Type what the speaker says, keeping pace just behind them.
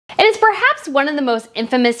perhaps one of the most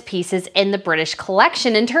infamous pieces in the British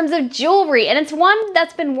collection in terms of jewelry, and it's one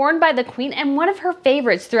that's been worn by the Queen and one of her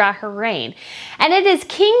favorites throughout her reign. And it is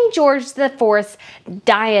King George IV's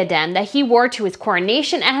diadem that he wore to his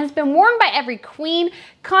coronation and has been worn by every queen,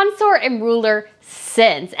 consort, and ruler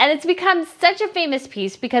since. And it's become such a famous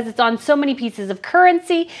piece because it's on so many pieces of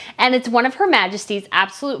currency, and it's one of Her Majesty's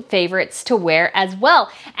absolute favorites to wear as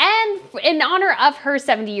well. And in honor of her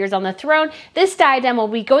 70 years on the throne, this diadem will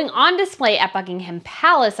be going on display at Buckingham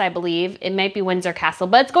Palace, I believe. It might be Windsor Castle,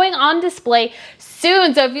 but it's going on display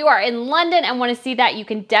soon. So if you are in London and want to see that, you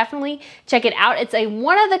can definitely check it out. It's a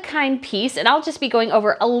one-of-a-kind piece, and I'll just be going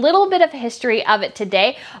over a little bit of history of it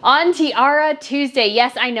today on Tiara Tuesday.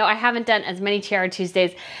 Yes, I know I haven't done as many Tiara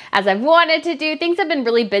Tuesdays as I've wanted to do. Things have been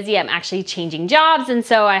really busy. I'm actually changing jobs, and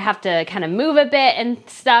so I have to kind of move a bit and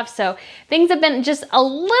stuff. So things have been just a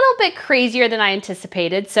little bit crazier than I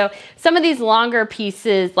anticipated. So some of these longer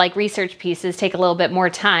pieces, like research pieces, take a little bit more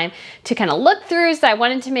time to kind of look through. So I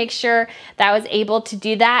wanted to make sure that I was able to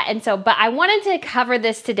do that. And so, but I wanted to cover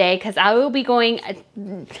this today because I will be going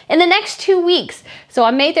in the next 2 weeks. So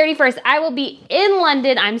on May 31st, I will be in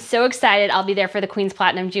London. I'm so excited. I'll be there for the Queen's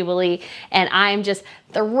Platinum Jubilee, and I'm just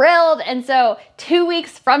thrilled. And so 2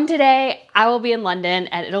 weeks from today, I will be in London,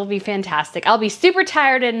 and it'll be fantastic. I'll be super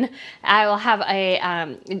tired, and I will have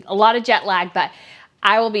a lot of jet lag, but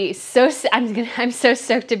I will be I'm so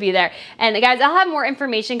stoked to be there. And guys, I'll have more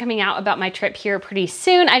information coming out about my trip here pretty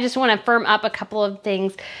soon. I just want to firm up a couple of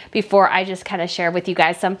things before I just kind of share with you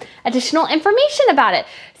guys some additional information about it.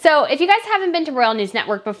 So if you guys haven't been to Royal News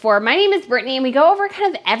Network before, my name is Brittany, and we go over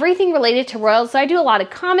kind of everything related to royals. So I do a lot of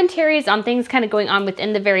commentaries on things kind of going on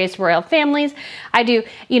within the various royal families. I do,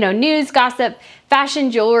 news, gossip, fashion,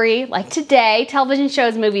 jewelry, like today, television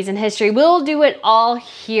shows, movies, and history. We'll do it all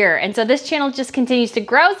here. And so this channel just continues to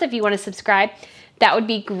grow. So if you want to subscribe, that would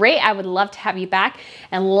be great. I would love to have you back.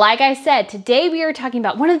 And like I said, today we are talking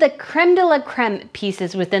about one of the creme de la creme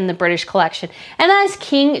pieces within the British collection, and that is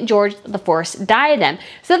King George IV's diadem.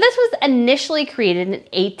 So this was initially created in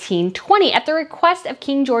 1820 at the request of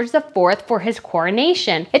King George IV for his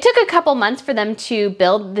coronation. It took a couple months for them to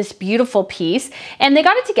build this beautiful piece, and they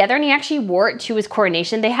got it together, and he actually wore it to his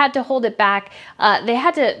coronation. They had to hold it back. They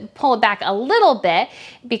had to pull it back a little bit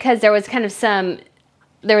because there was kind of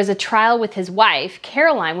there was a trial with his wife,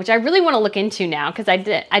 Caroline, which I really want to look into now because I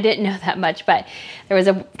didn't know that much, but there was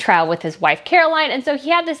a trial with his wife, Caroline, and so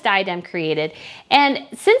he had this diadem created. And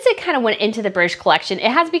since it kind of went into the British collection,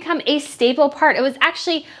 it has become a staple part. It was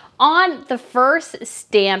actually on the first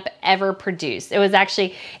stamp ever produced. It was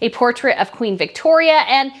actually a portrait of Queen Victoria,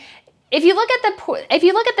 and if you look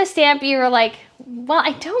at the stamp, you're like, well,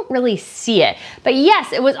 I don't really see it. But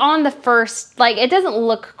yes, it was on the first, it doesn't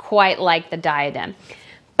look quite like the diadem.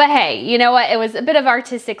 But hey, you know what? It was a bit of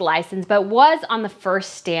artistic license, but was on the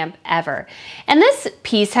first stamp ever. And this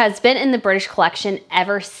piece has been in the British collection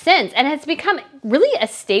ever since, and has become really a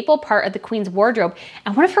staple part of the Queen's wardrobe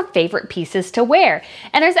and one of her favorite pieces to wear.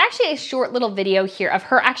 And there's actually a short little video here of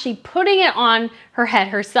her actually putting it on her head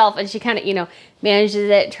herself, and she kind of, manages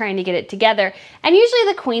it, trying to get it together. And usually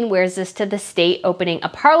the Queen wears this to the state opening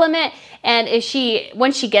of Parliament, and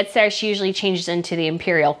once she gets there, she usually changes into the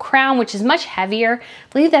imperial crown, which is much heavier. I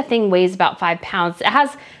believe that thing weighs about 5 pounds. It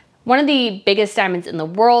has one of the biggest diamonds in the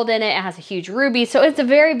world in it. It has a huge ruby, so it's a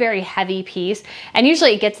very, very heavy piece. And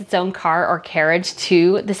usually it gets its own car or carriage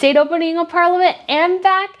to the state opening of Parliament and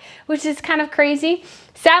back, which is kind of crazy.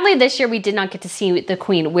 Sadly, this year we did not get to see the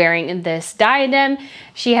Queen wearing this diadem.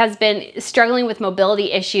 She has been struggling with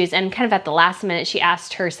mobility issues, and kind of at the last minute, she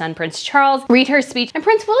asked her son, Prince Charles, read her speech, and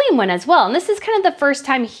Prince William went as well. And this is kind of the first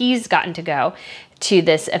time he's gotten to go to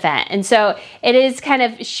this event. And so it is kind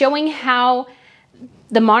of showing how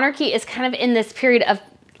the monarchy is kind of in this period of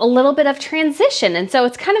a little bit of transition. And so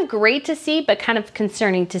it's kind of great to see, but kind of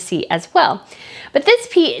concerning to see as well. But this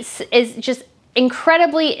piece is just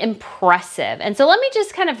incredibly impressive. And so let me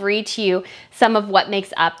just kind of read to you some of what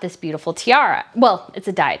makes up this beautiful tiara. Well, it's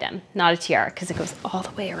a diadem, not a tiara, because it goes all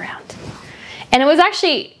the way around. And it was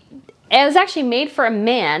actually made for a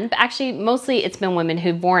man, but actually mostly it's been women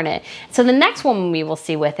who've worn it. So the next woman we will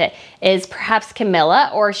see with it is perhaps Camilla,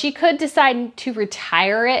 or she could decide to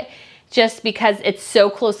retire it just because it's so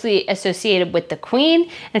closely associated with the Queen,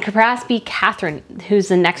 and it could perhaps be Catherine, who's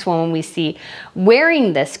the next woman we see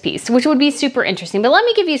wearing this piece, which would be super interesting. But let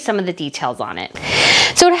me give you some of the details on it.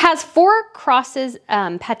 So it has 4 crosses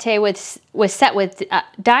pate set with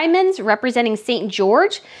diamonds representing St.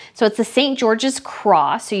 George. So it's the St. George's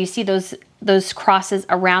cross. So you see those crosses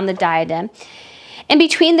around the diadem. In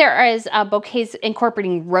between there is bouquets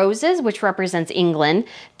incorporating roses, which represents England,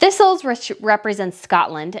 thistles, which represents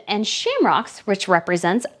Scotland, and shamrocks, which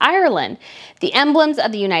represents Ireland. The emblems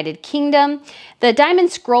of the United Kingdom. The diamond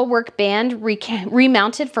scrollwork band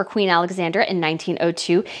remounted for Queen Alexandra in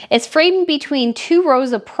 1902 is framed between 2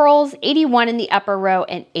 rows of pearls, 81 in the upper row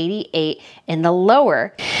and 88 in the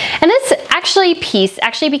lower. And this piece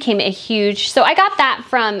became a huge, so I got that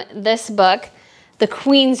from this book, The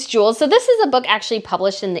Queen's Jewels. So this is a book actually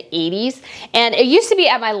published in the 80s, and it used to be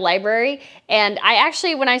at my library. And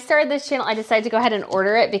when I started this channel, I decided to go ahead and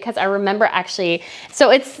order it because I remember so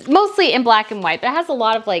it's mostly in black and white, but it has a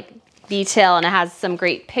lot of like detail, and it has some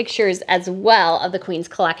great pictures as well of the Queen's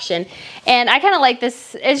collection. And I kind of like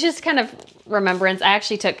this. It's just kind of remembrance. I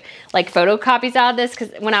actually took like photocopies out of this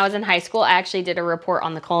because when I was in high school, I actually did a report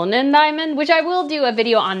on the Cullinan diamond, which I will do a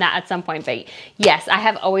video on that at some point. But yes, I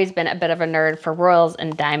have always been a bit of a nerd for royals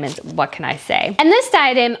and diamonds. What can I say? And this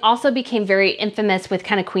diadem also became very infamous with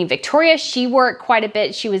kind of Queen Victoria. She wore it quite a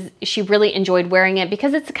bit. She really enjoyed wearing it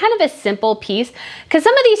because it's kind of a simple piece. Because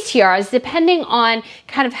some of these tiaras, depending on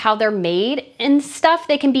kind of how they're made and stuff,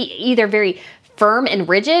 they can be either very firm and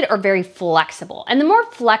rigid or very flexible. And the more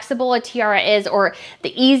flexible a tiara is, or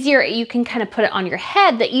the easier you can kind of put it on your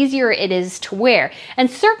head, the easier it is to wear. And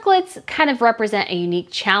circlets kind of represent a unique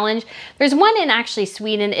challenge. There's one in actually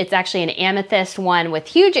Sweden. It's actually an amethyst one with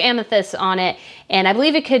huge amethysts on it. And I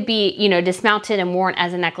believe it could be, you know, dismounted and worn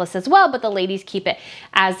as a necklace as well, but the ladies keep it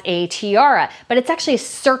as a tiara. But it's actually a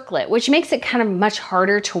circlet, which makes it kind of much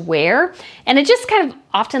harder to wear. And it just kind of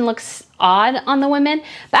often looks odd on the women.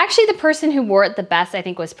 But actually the person who wore it the best, I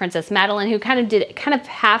think, was Princess Madeline, who kind of did it kind of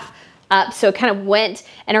half up. So it kind of went,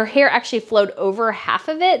 and her hair actually flowed over half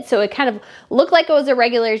of it. So it kind of looked like it was a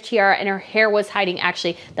regular tiara, and her hair was hiding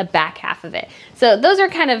actually the back half of it. So those are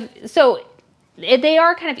kind of, they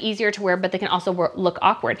are kind of easier to wear, but they can also look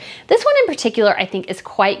awkward. This one in particular, I think, is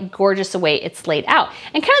quite gorgeous the way it's laid out.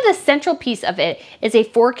 And kind of the central piece of it is a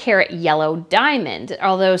 4-carat yellow diamond,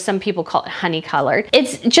 although some people call it honey colored.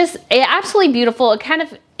 It's just absolutely beautiful. It kind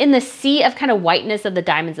of, in the sea of kind of whiteness of the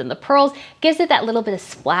diamonds and the pearls, gives it that little bit of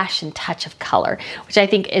splash and touch of color, which I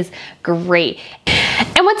think is great.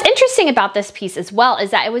 And what's interesting about this piece as well is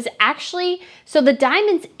that it was actually, so the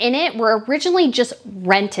diamonds in it were originally just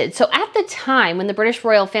rented. So at the time when the British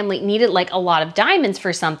royal family needed like a lot of diamonds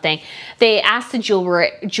for something, they asked the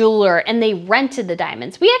jeweler and they rented the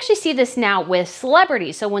diamonds. We actually see this now with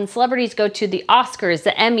celebrities. So when celebrities go to the Oscars,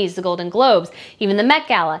 the Emmys, the Golden Globes, even the Met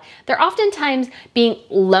Gala, they're oftentimes being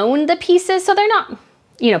loaned the pieces. So they're not,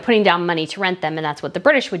 you know, putting down money to rent them, and that's what the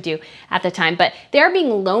British would do at the time. But they are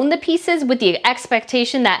being loaned the pieces with the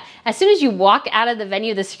expectation that as soon as you walk out of the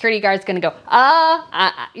venue, the security guard's gonna go,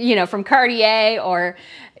 you know, from Cartier or,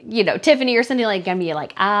 you know, Tiffany or something, like, gonna be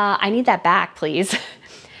like, I need that back, please.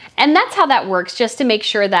 And that's how that works, just to make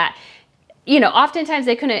sure that, you know, oftentimes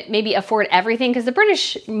they couldn't maybe afford everything because the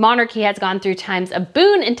British monarchy has gone through times of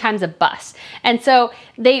boom and times of bust. And so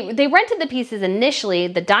they rented the pieces initially,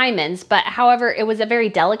 the diamonds, but however, it was a very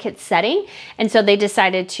delicate setting. And so they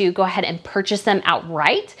decided to go ahead and purchase them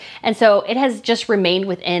outright. And so it has just remained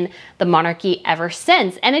within the monarchy ever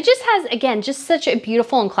since. And it just has, again, just such a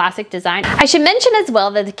beautiful and classic design. I should mention as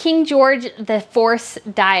well that the King George IV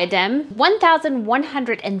Diadem,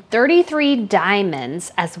 1,133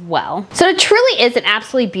 diamonds as well. So it truly is an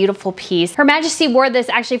absolutely beautiful piece. Her Majesty wore this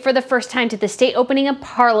actually for the first time to the state opening of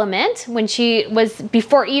Parliament when she was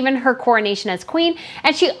before even her coronation as queen,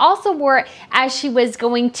 and she also wore it as she was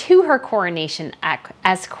going to her coronation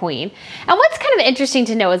as queen. And what's kind of interesting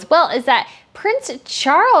to know as well is that Prince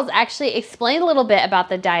Charles actually explained a little bit about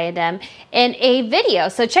the diadem in a video.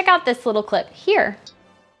 So check out this little clip here.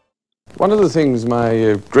 One of the things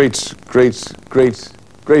my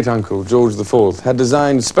great-uncle, George IV, had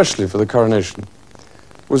designed specially for the coronation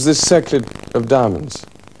was this circlet of diamonds.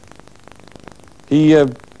 He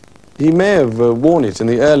may have worn it in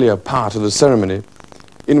the earlier part of the ceremony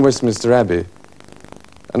in Westminster Abbey.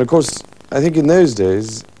 And of course, I think in those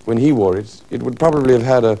days, when he wore it, it would probably have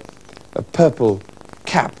had a purple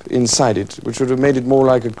cap inside it, which would have made it more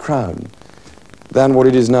like a crown than what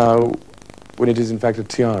it is now, when it is in fact a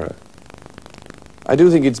tiara. I do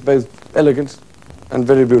think it's both elegant and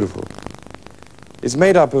very beautiful. It's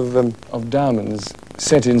made up of diamonds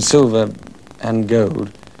set in silver and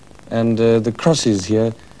gold, and the crosses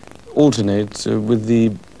here alternate with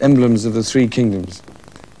the emblems of the 3 kingdoms.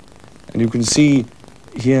 And you can see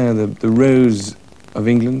here the rose of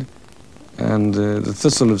England, and the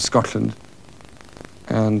thistle of Scotland,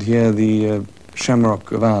 and here the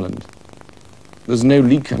shamrock of Ireland. There's no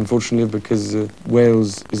leek, unfortunately, because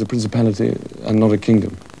Wales is a principality and not a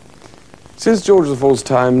kingdom. Since George IV's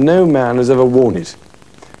time, no man has ever worn it.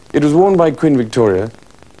 It was worn by Queen Victoria,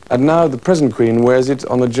 and now the present Queen wears it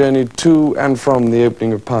on the journey to and from the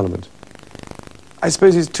opening of Parliament. I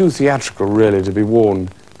suppose it's too theatrical, really, to be worn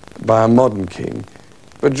by a modern king,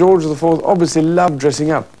 but George IV obviously loved dressing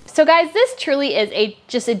up. So guys, this truly is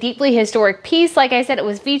just a deeply historic piece. Like I said, it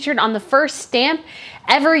was featured on the first stamp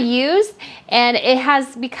ever used, and it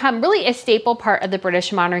has become really a staple part of the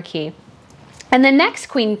British monarchy. And the next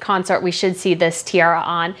queen consort we should see this tiara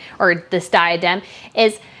on, or this diadem,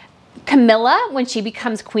 is Camilla. When she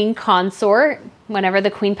becomes queen consort, whenever the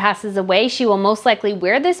queen passes away, she will most likely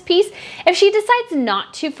wear this piece. If she decides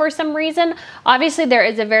not to for some reason, obviously there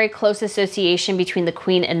is a very close association between the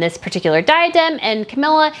queen and this particular diadem, and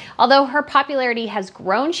Camilla, although her popularity has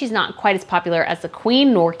grown, she's not quite as popular as the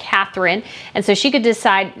queen nor Catherine, and so she could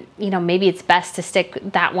decide, you know, maybe it's best to stick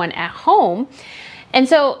that one at home. And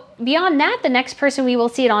so beyond that, the next person we will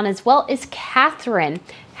see it on as well is Catherine.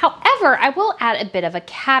 However, I will add a bit of a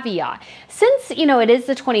caveat. Since, you know, it is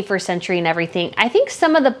the 21st century and everything, I think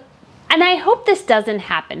some of the, and I hope this doesn't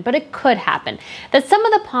happen, but it could happen, that some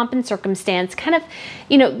of the pomp and circumstance kind of,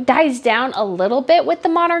 you know, dies down a little bit with the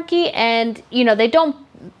monarchy, and, you know, they don't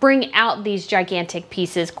bring out these gigantic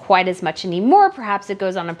pieces quite as much anymore. Perhaps it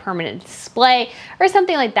goes on a permanent display or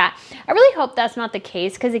something like that. I really hope that's not the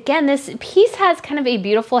case, because again, this piece has kind of a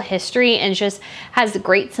beautiful history and just has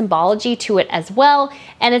great symbology to it as well.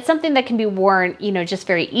 And it's something that can be worn, you know, just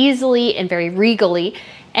very easily and very regally.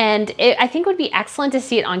 And I think it would be excellent to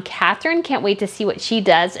see it on Catherine. Can't wait to see what she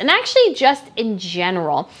does. And actually just in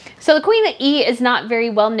general. So the Queen E is not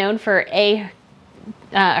very well known for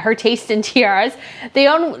her taste in tiaras.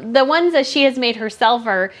 The ones that she has made herself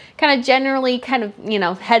are kind of generally kind of, you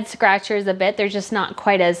know, head scratchers a bit. They're just not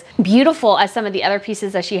quite as beautiful as some of the other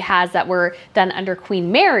pieces that she has that were done under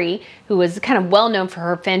Queen Mary, who was kind of well known for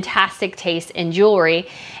her fantastic taste in jewelry.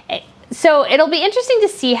 So it'll be interesting to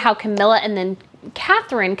see how Camilla and then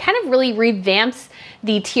Catherine kind of really revamps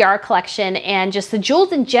the tiara collection and just the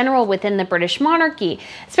jewels in general within the British monarchy,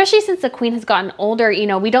 especially since the Queen has gotten older. You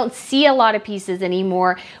know, we don't see a lot of pieces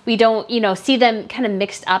anymore. We don't, you know, see them kind of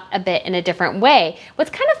mixed up a bit in a different way. What's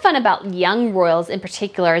kind of fun about young royals in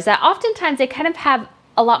particular is that oftentimes they kind of have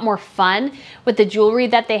a lot more fun with the jewelry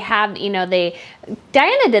that they have. You know,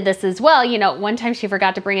 Diana did this as well. You know, one time she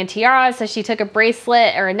forgot to bring a tiara, so she took a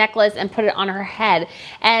bracelet or a necklace and put it on her head.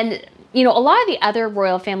 And you know, a lot of the other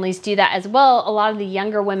royal families do that as well. A lot of the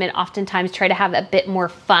younger women oftentimes try to have a bit more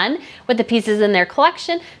fun with the pieces in their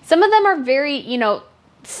collection. Some of them are very, you know,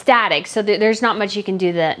 static, so there's not much you can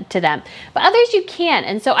do to them, but others you can.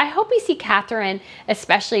 And so I hope we see Catherine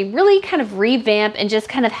especially really kind of revamp and just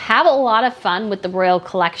kind of have a lot of fun with the royal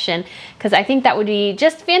collection, because I think that would be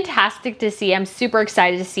just fantastic to see. I'm super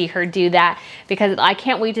excited to see her do that, because I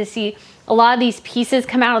can't wait to see a lot of these pieces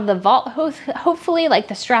come out of the vault, hopefully, like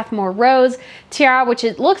the Strathmore Rose tiara, which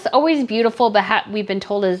it looks always beautiful, but we've been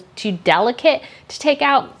told is too delicate to take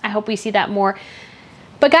out. I hope we see that more.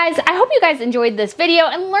 But guys, I hope you guys enjoyed this video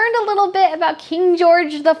and learned a little bit about King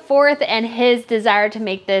George IV and his desire to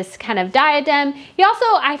make this kind of diadem. He also,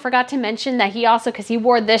 I forgot to mention that he also, because he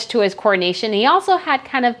wore this to his coronation, he also had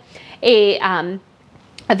kind of a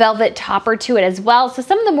velvet topper to it as well. So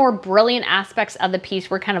some of the more brilliant aspects of the piece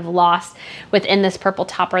were kind of lost within this purple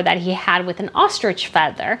topper that he had with an ostrich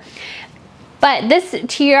feather. But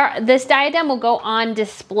this diadem will go on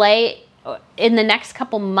display in the next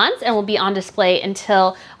couple months and will be on display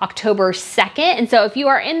until October 2nd. And so if you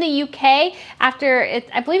are in the UK, after it,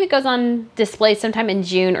 I believe it goes on display sometime in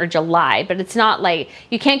June or July, but it's not like,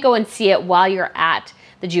 you can't go and see it while you're at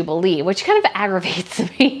the Jubilee, which kind of aggravates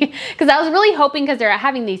me, because I was really hoping, because they're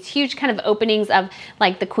having these huge kind of openings of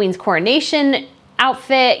like the Queen's coronation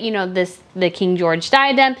outfit, you know, the King George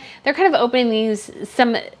diadem, they're kind of opening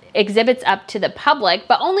some exhibits up to the public,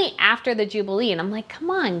 but only after the Jubilee. And I'm like,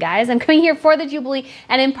 come on guys, I'm coming here for the Jubilee,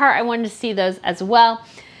 and in part I wanted to see those as well.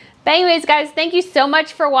 But anyways guys, thank you so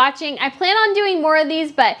much for watching. I plan on doing more of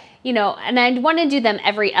these, but you know, and I want to do them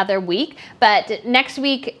every other week, but next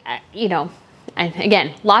week, you know, and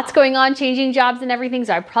again, lots going on, changing jobs and everything,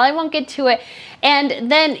 so I probably won't get to it. And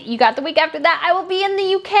then you got the week after that, I will be in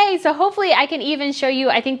the UK, so hopefully I can even show you,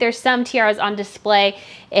 I think there's some tiaras on display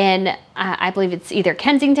in, I believe it's either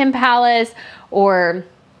Kensington Palace or,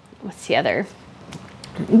 what's the other?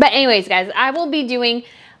 But anyways, guys, I will be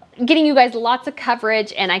getting you guys lots of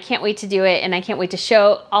coverage, and I can't wait to do it, and I can't wait to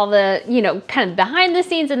show all the, you know, kind of behind the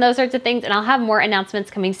scenes and those sorts of things, and I'll have more announcements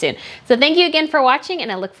coming soon. So thank you again for watching,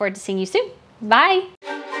 and I look forward to seeing you soon. Bye.